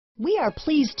We are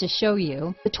pleased to show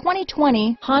you the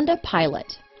 2020 Honda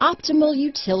Pilot. Optimal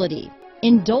utility,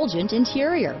 indulgent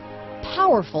interior,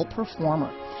 powerful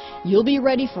performer. You'll be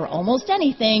ready for almost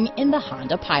anything in the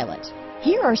Honda Pilot.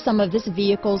 Here are some of this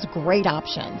vehicle's great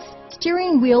options: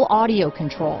 steering wheel audio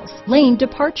controls, lane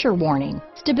departure warning,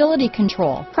 stability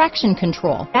control, traction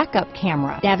control, backup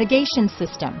camera, navigation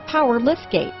system, power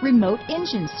liftgate, remote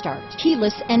engine start,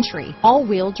 keyless entry,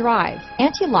 all-wheel drive,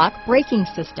 anti-lock braking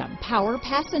system, power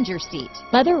passenger seat,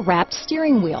 leather-wrapped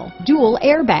steering wheel, dual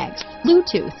airbags,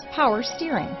 Bluetooth, power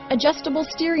steering, adjustable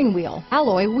steering wheel,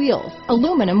 alloy wheels,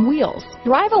 aluminum wheels.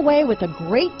 Drive away with a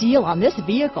great deal on this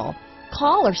vehicle.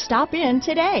 Call or stop in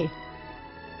today.